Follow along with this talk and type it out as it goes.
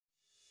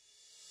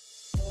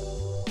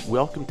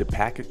Welcome to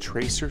Packet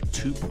Tracer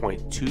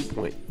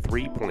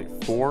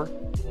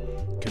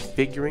 2.2.3.4,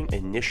 Configuring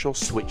Initial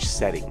Switch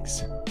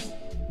Settings.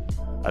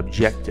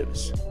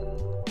 Objectives.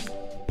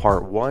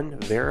 Part 1,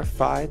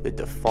 verify the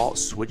default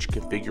switch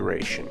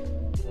configuration.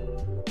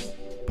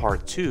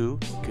 Part 2,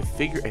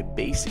 configure a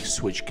basic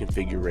switch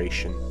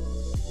configuration.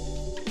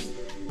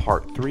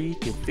 Part 3,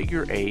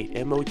 configure a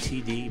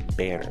MOTD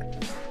banner.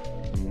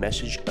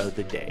 Message of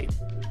the day.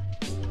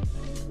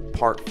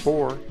 Part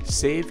 4,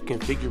 save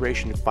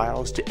configuration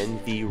files to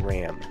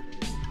NVRAM.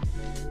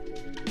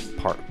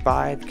 Part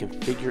 5,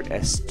 configure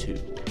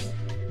S2.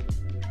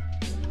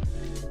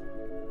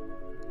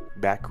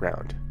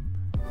 Background.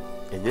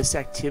 In this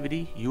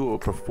activity, you will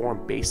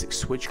perform basic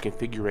switch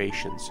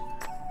configurations.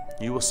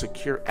 You will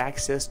secure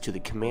access to the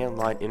command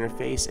line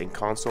interface and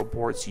console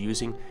ports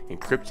using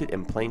encrypted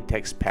and plain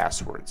text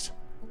passwords.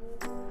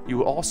 You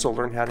will also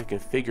learn how to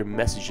configure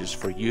messages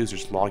for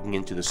users logging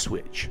into the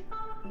switch.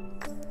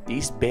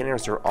 These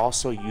banners are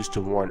also used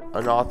to warn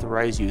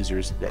unauthorized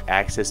users that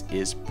access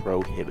is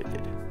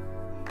prohibited.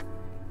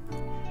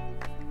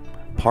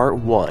 Part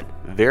 1.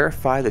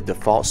 Verify the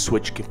default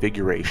switch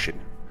configuration.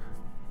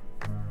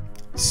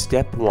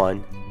 Step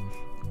 1.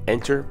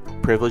 Enter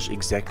Privileged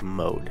Exec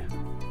mode.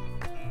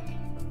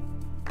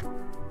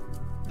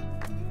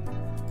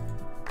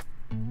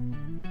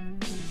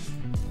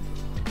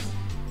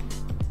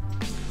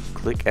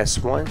 Click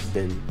S1,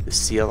 then the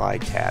CLI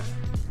tab.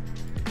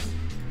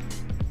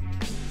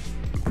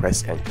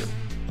 Press enter.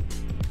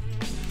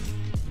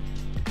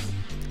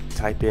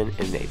 Type in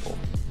enable.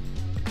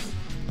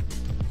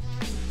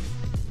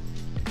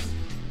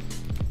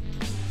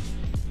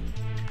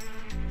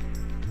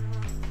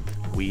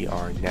 We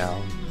are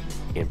now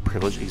in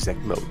privileged exec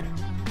mode.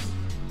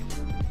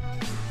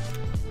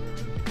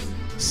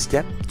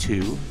 Step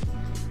 2.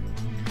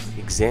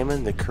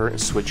 Examine the current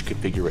switch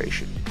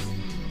configuration.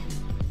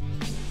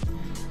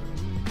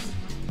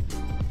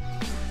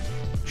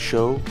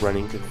 Show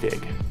running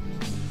config.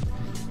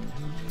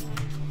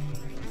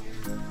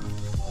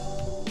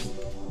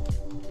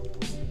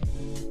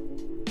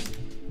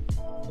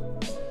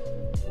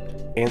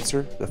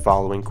 Answer the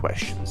following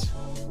questions.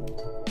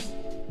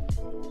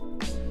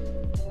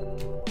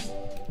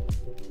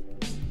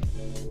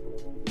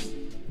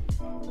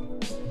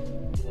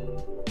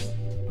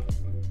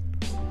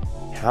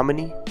 How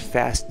many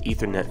fast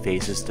Ethernet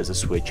phases does a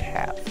switch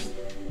have?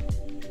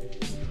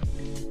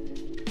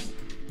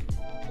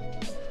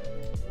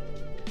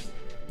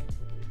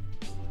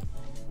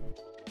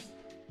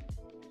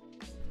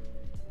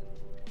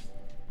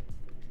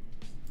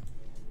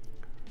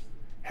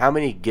 How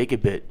many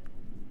gigabit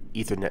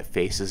Ethernet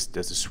phases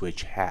does the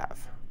switch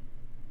have?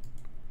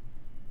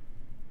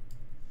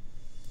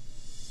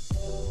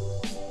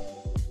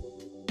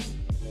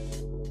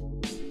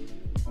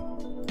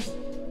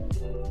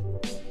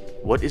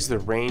 What is the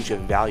range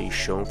of values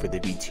shown for the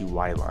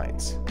V2Y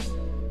lines?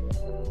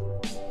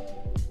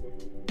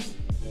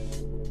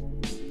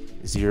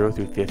 0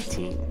 through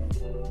 15.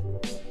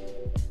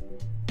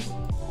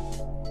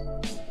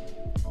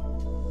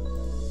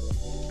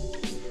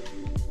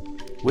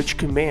 Which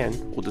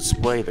command will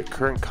display the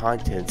current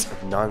contents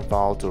of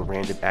non-volatile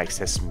random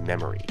access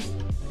memory?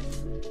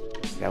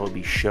 That will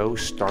be show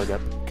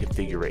startup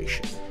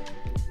configuration.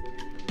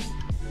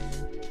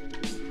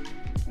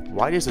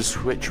 Why does the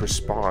switch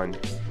respond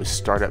with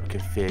startup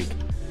config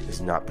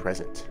is not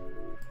present?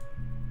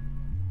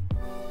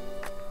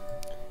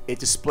 It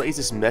displays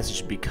this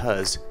message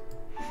because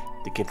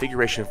the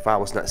configuration file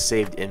was not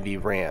saved in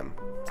NVRAM.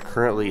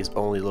 Currently is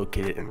only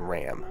located in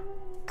RAM.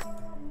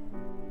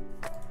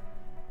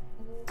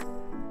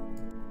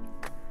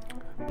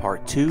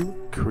 Part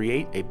 2,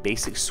 create a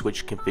basic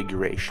switch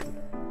configuration.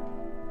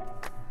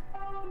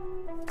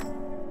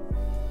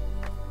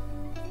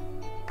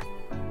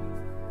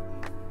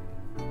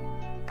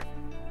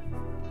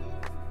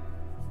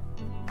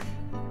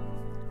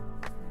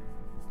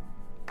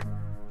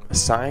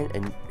 Assign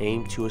a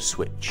name to a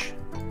switch.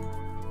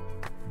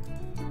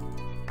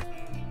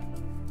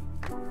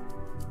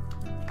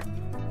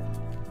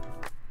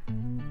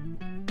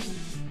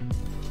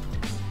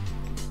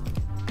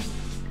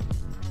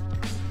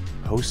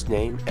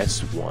 Hostname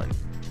S1.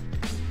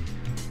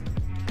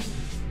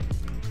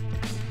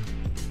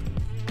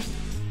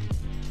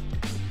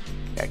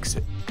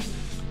 Exit.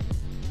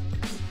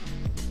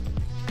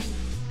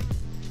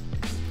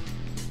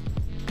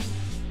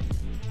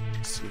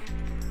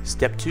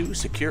 Step 2,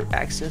 secure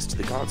access to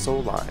the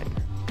console line.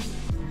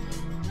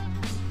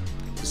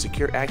 To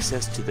secure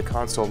access to the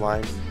console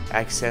line,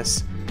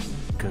 access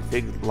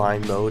config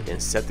line mode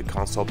and set the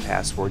console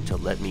password to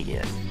let me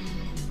in.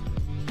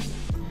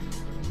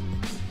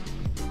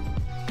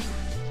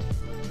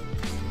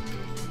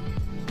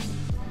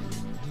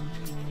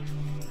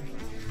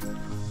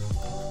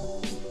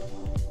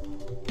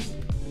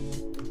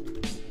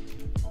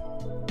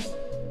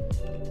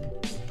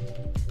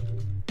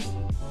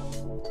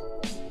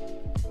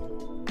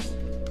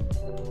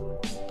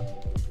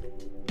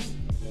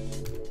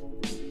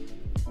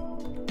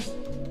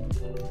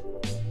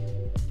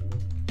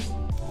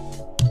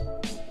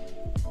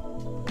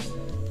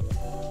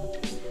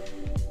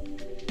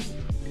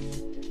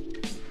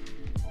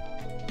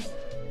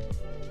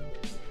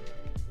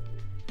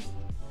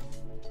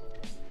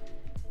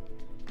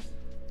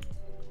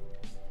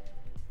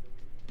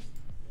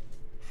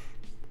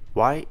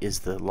 Why is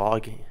the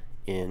login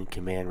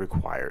command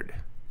required?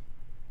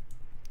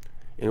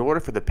 In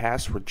order for the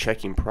password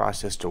checking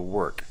process to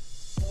work,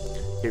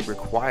 it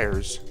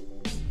requires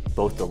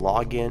both the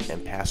login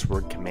and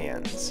password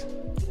commands.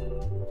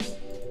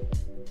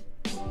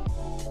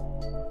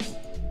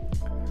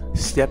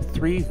 Step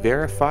 3,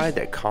 verify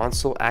that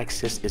console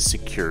access is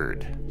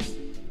secured.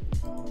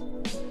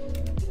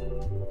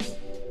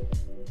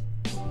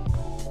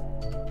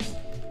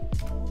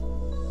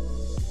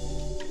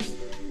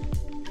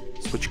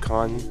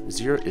 SwitchCon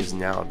 0 is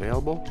now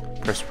available.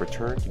 Press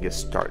return to get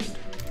started.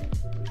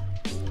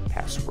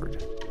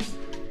 Password.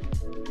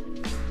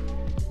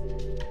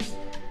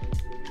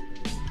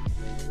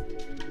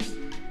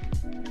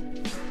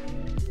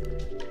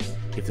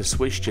 If the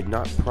switch did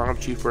not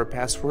prompt you for a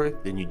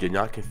password, then you did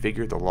not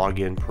configure the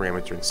login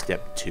parameter in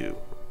step 2.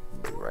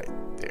 Right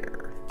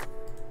there.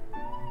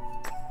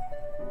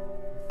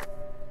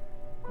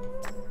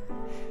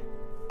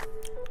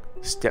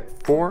 Step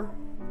 4,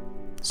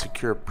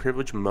 secure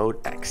privilege mode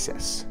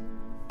access.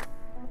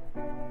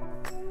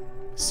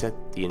 Set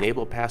the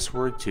enable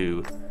password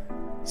to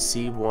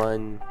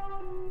C1$CO.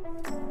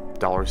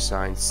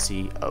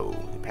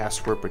 The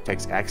password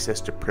protects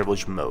access to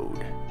privilege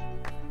mode.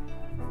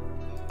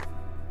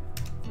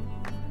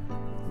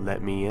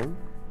 Let me in.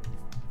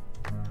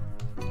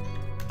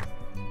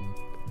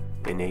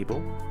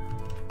 Enable.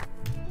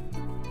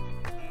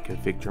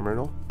 Config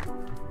terminal.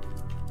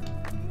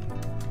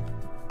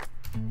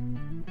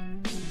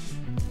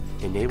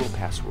 Enable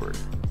password.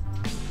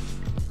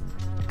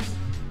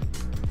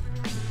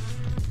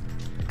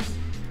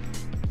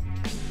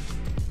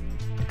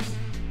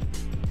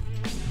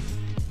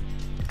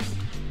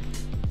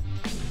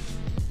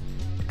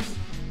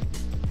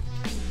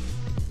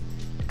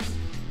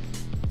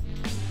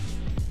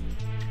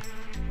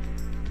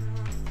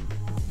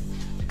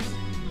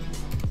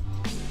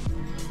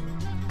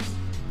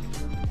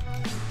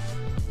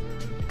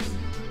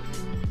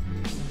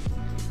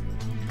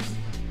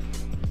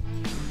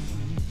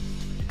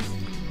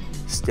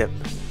 Step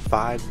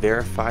 5,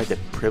 verify that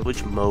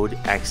privilege mode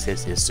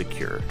access is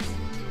secure.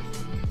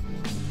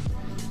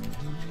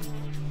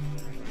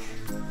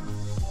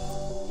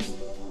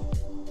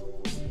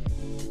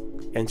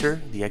 Enter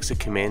the exit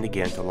command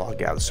again to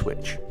log out of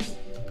switch.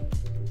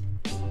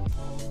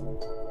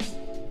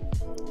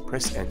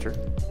 Press enter.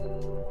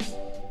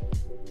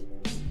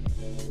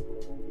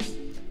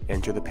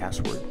 Enter the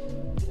password.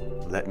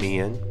 Let me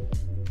in.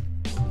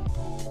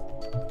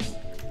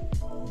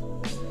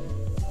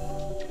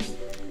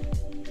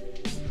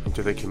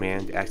 Enter the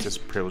command access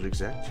privilege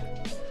exec,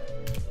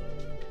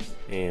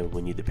 and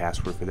we need the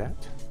password for that.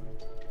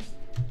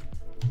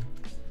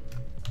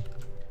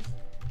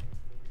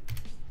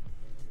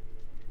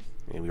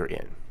 And we are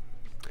in.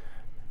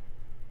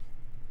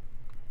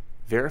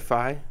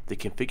 Verify the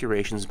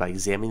configurations by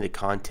examining the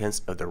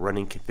contents of the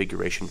running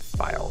configuration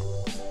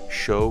file.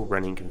 Show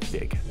running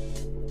config.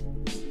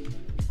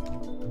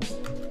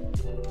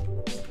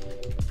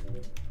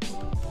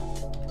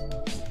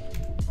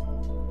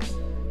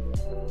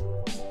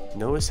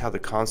 Notice how the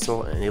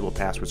console and enable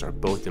passwords are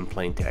both in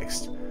plain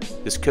text.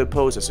 This could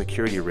pose a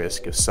security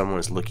risk if someone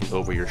is looking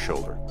over your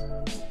shoulder.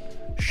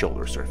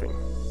 Shoulder surfing.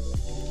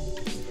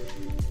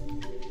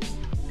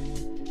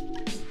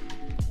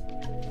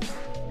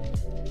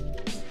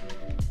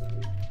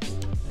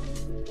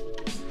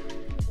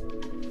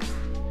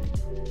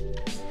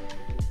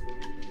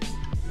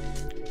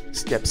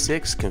 Step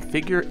 6,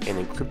 configure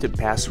an encrypted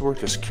password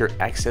to secure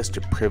access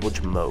to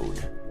privilege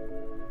mode.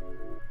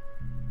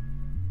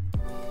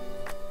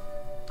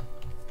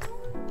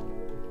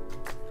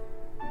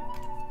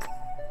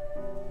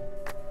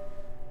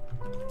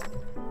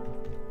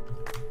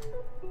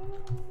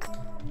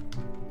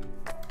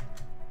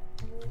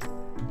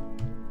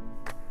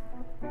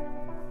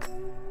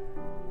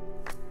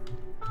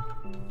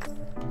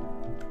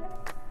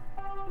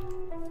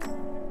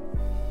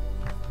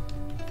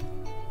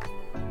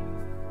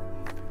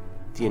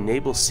 The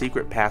enable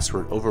secret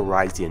password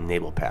overrides the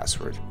enable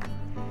password.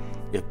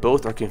 If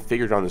both are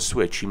configured on the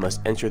switch, you must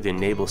enter the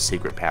enable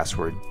secret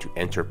password to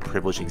enter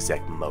privilege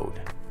exec mode.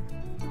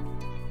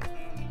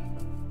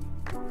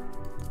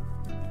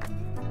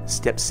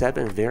 Step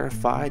 7,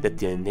 verify that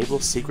the enable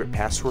secret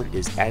password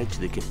is added to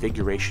the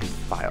configuration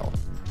file.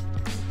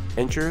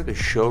 Enter the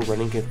show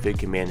running config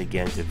command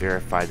again to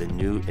verify the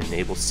new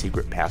enable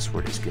secret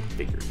password is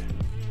configured.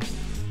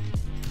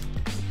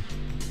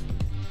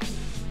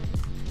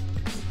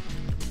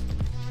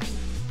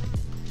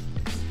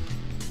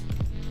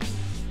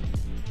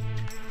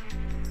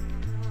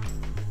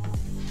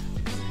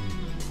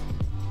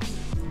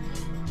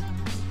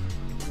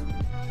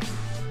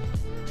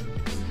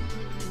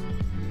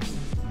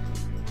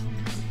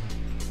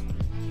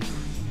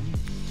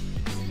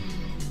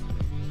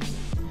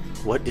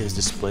 What is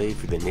displayed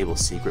for the enable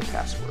secret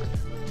password?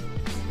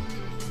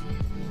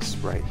 It's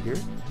right here.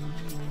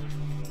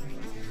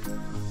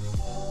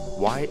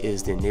 Why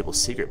is the enable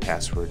secret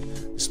password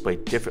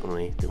displayed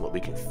differently than what we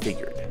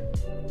configured?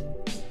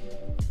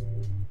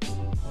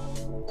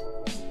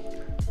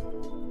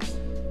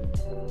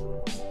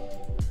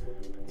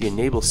 The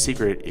enable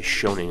secret is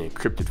shown in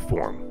encrypted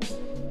form,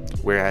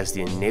 whereas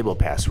the enable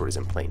password is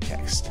in plain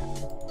text.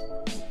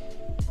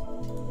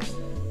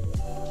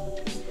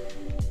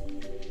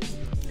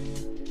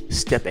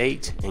 Step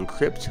 8.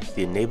 Encrypt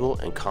the enable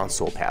and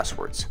console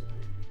passwords.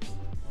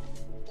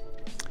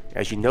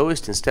 As you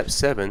noticed in Step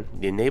 7,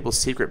 the enable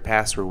secret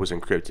password was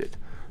encrypted,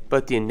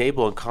 but the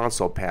enable and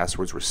console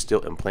passwords were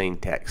still in plain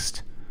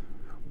text.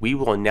 We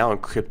will now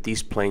encrypt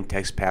these plain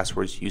text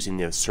passwords using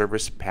the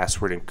service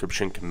password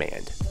encryption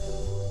command.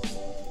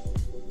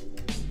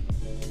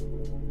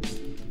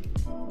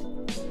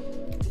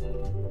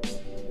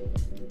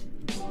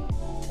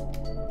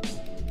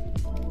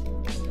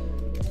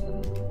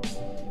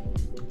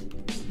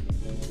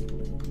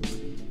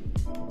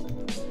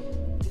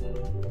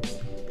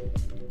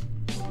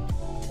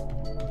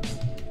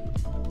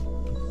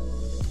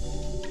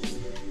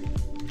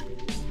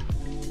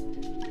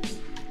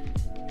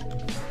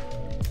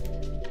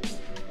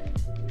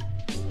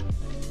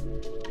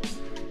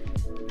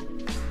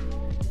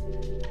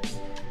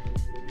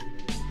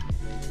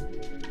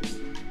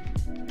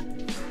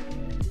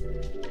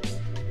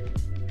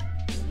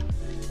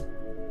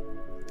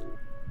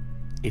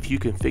 If you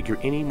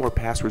configure any more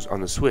passwords on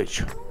the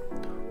switch,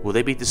 will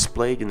they be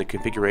displayed in the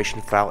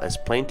configuration file as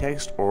plain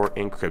text or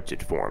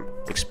encrypted form?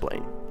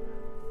 Explain.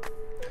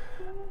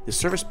 The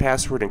service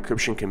password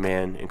encryption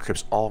command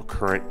encrypts all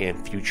current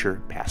and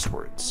future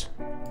passwords.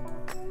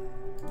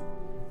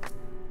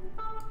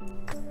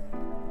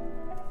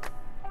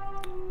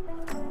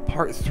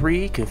 Part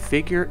 3.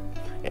 Configure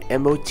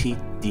an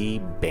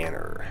MOTD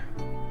banner.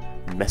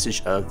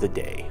 Message of the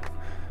day.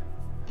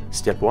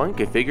 Step 1.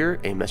 Configure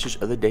a message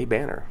of the day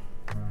banner.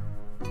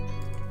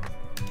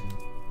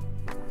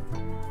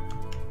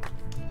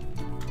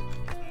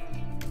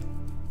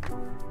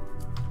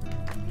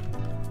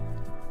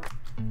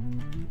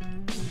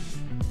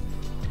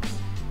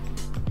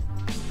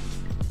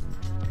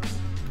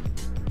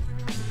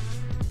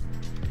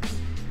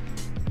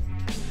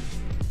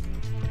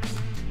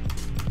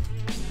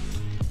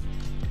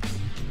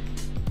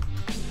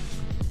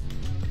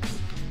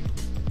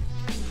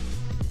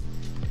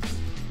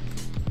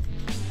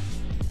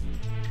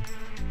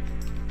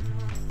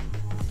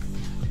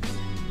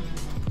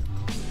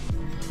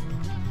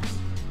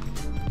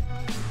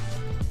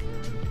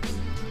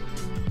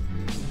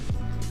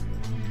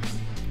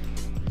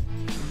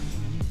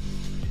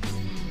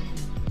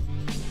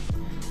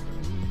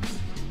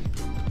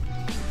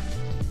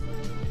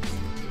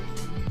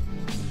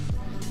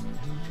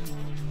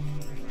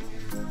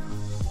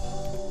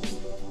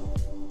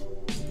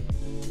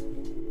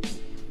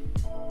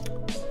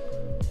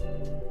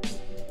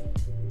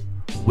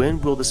 When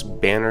will this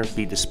banner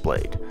be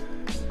displayed?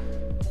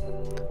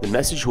 The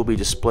message will be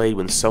displayed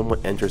when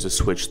someone enters a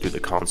switch through the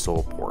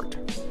console port.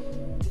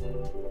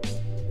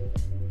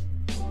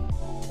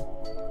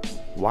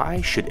 Why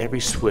should every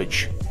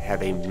switch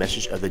have a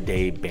message of the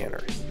day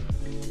banner?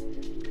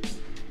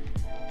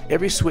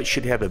 Every switch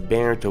should have a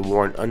banner to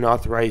warn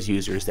unauthorized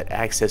users that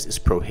access is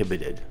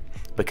prohibited,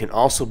 but can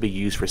also be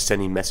used for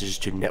sending messages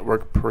to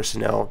network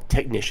personnel,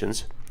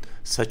 technicians,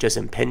 such as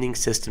impending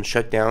system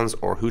shutdowns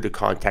or who to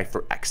contact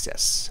for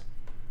access.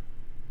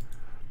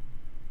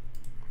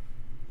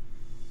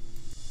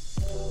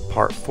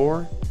 Part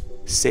 4.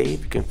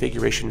 Save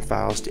configuration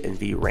files to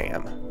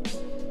NVRAM.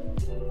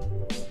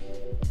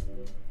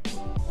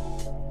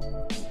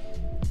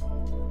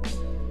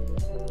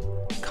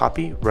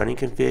 Copy running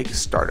config,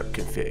 startup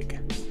config.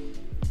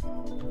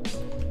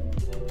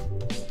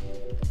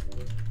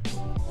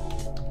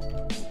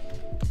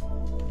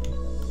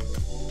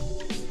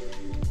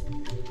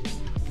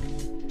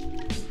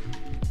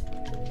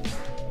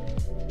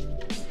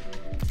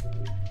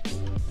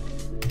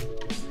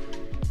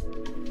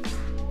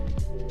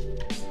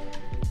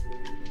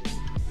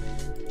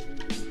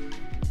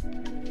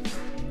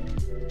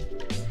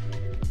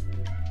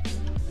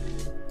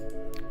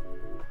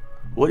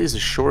 What is the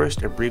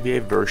shortest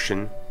abbreviated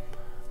version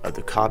of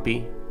the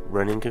copy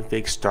running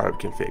config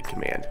startup config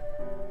command?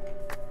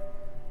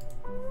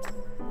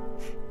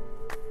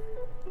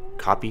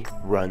 Copy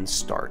run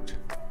start.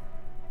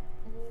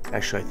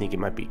 Actually, I think it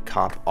might be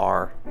cop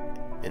R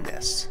and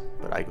S,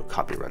 but I go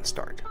copy run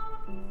start.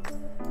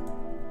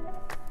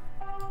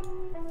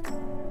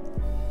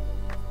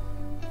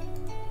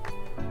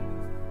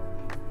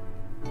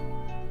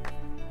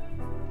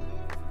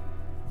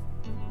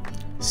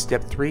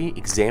 Step 3.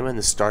 Examine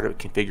the startup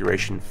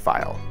configuration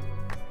file.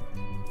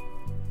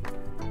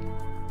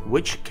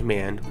 Which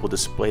command will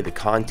display the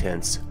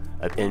contents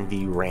of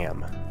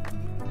NVRAM?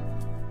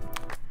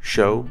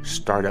 Show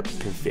startup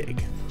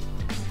config.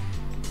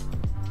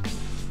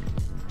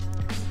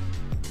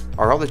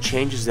 Are all the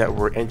changes that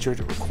were entered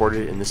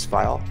recorded in this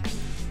file?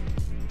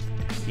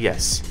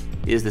 Yes,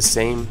 it is the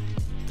same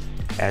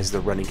as the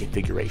running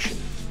configuration.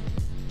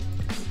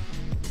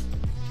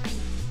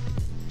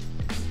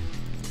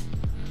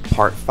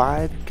 Part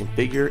 5.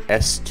 Configure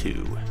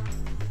S2.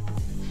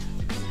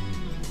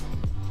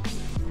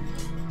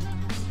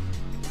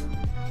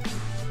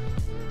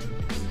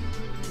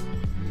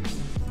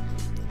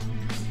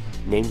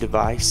 Name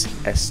device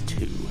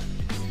S2.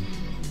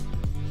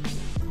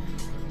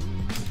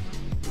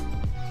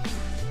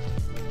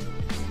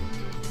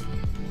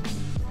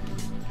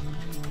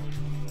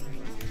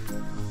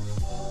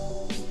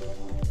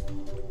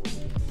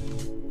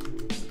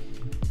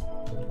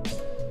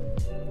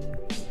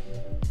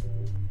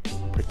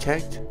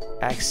 Protect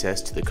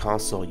access to the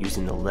console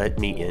using the Let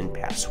Me In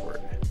password.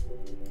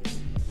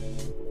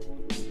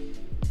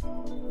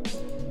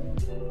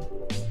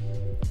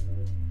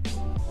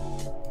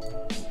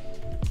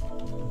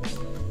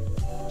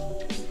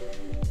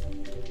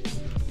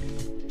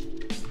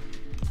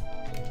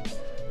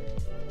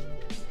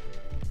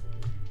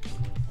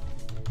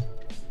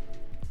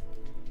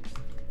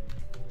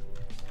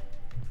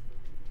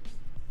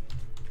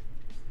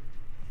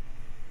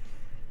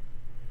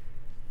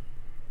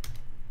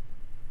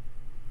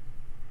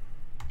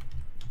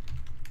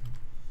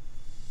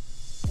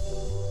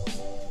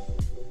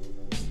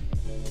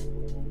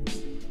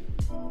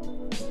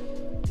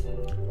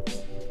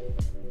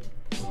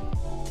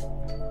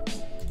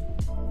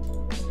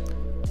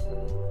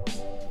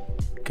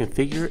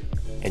 Configure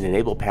and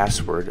enable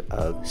password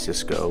of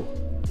Cisco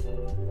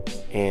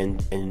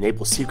and an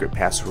enable secret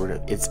password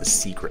of It's a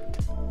Secret.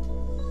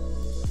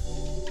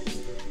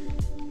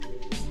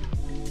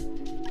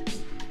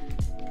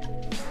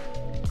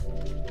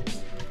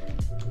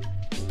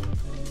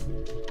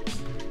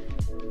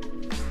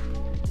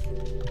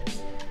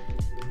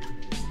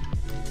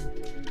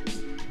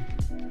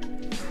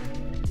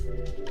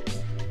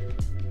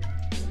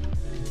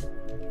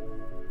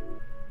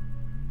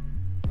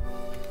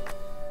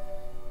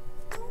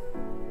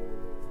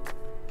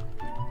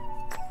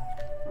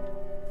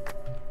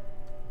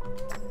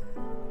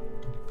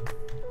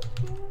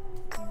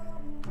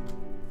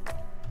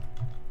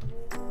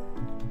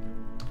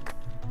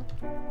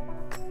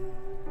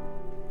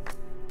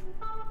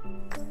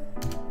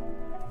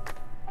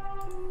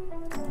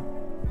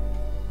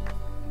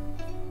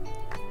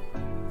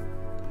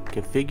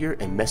 Configure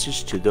a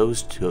message to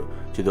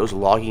those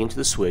logging into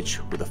the switch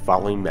with the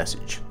following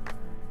message.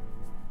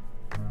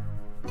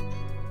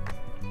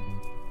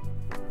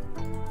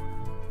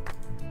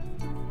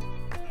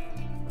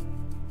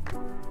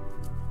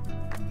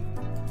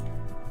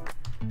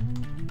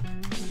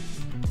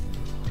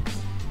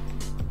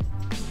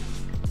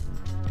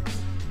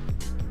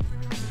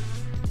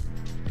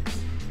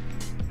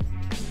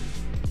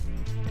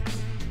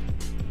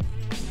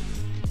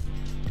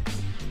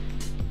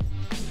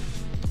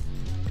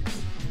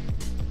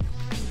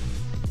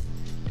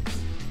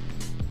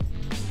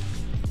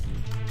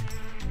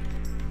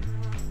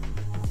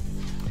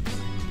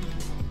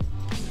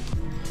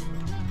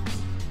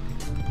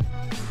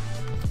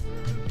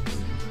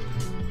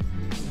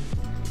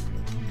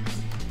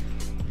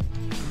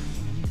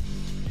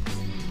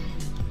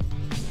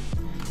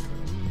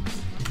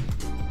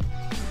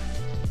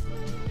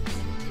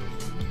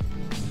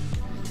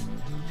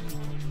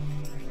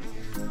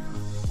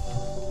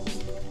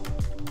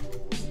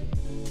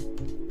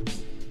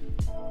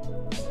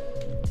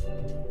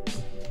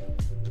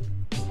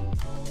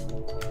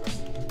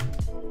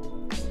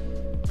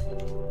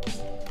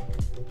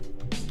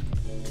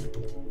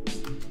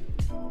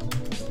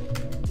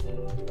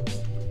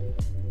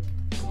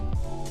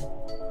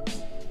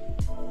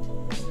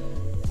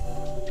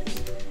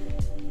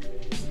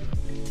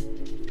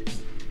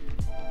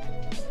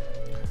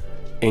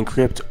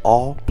 Encrypt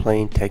all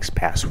plain text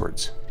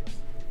passwords.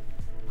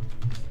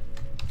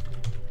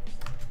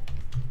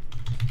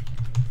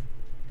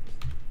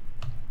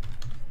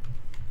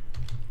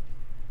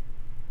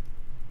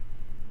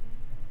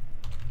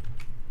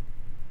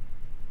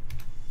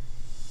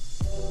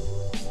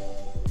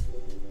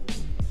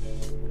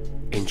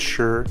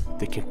 Ensure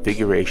the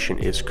configuration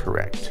is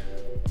correct.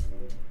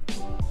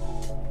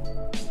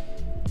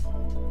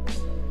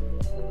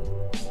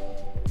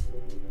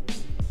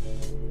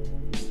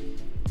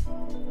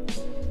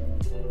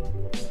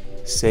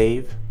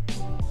 Save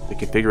the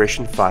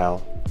configuration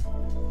file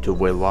to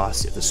avoid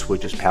loss if the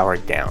switch is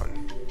powered down.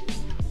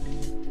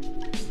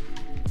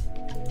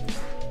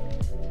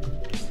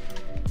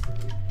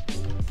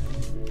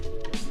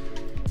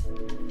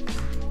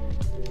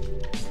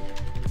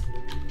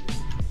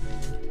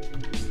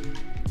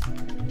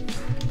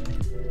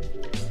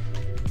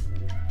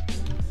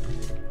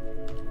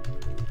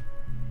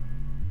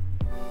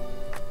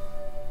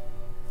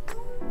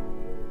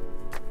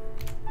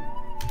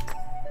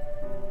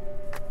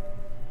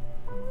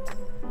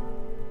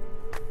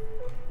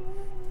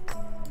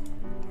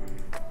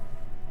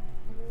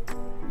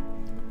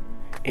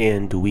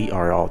 And we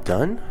are all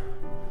done.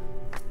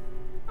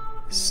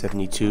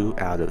 72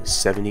 out of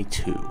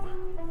 72.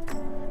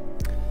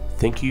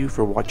 Thank you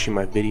for watching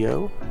my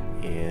video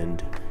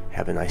and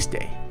have a nice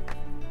day.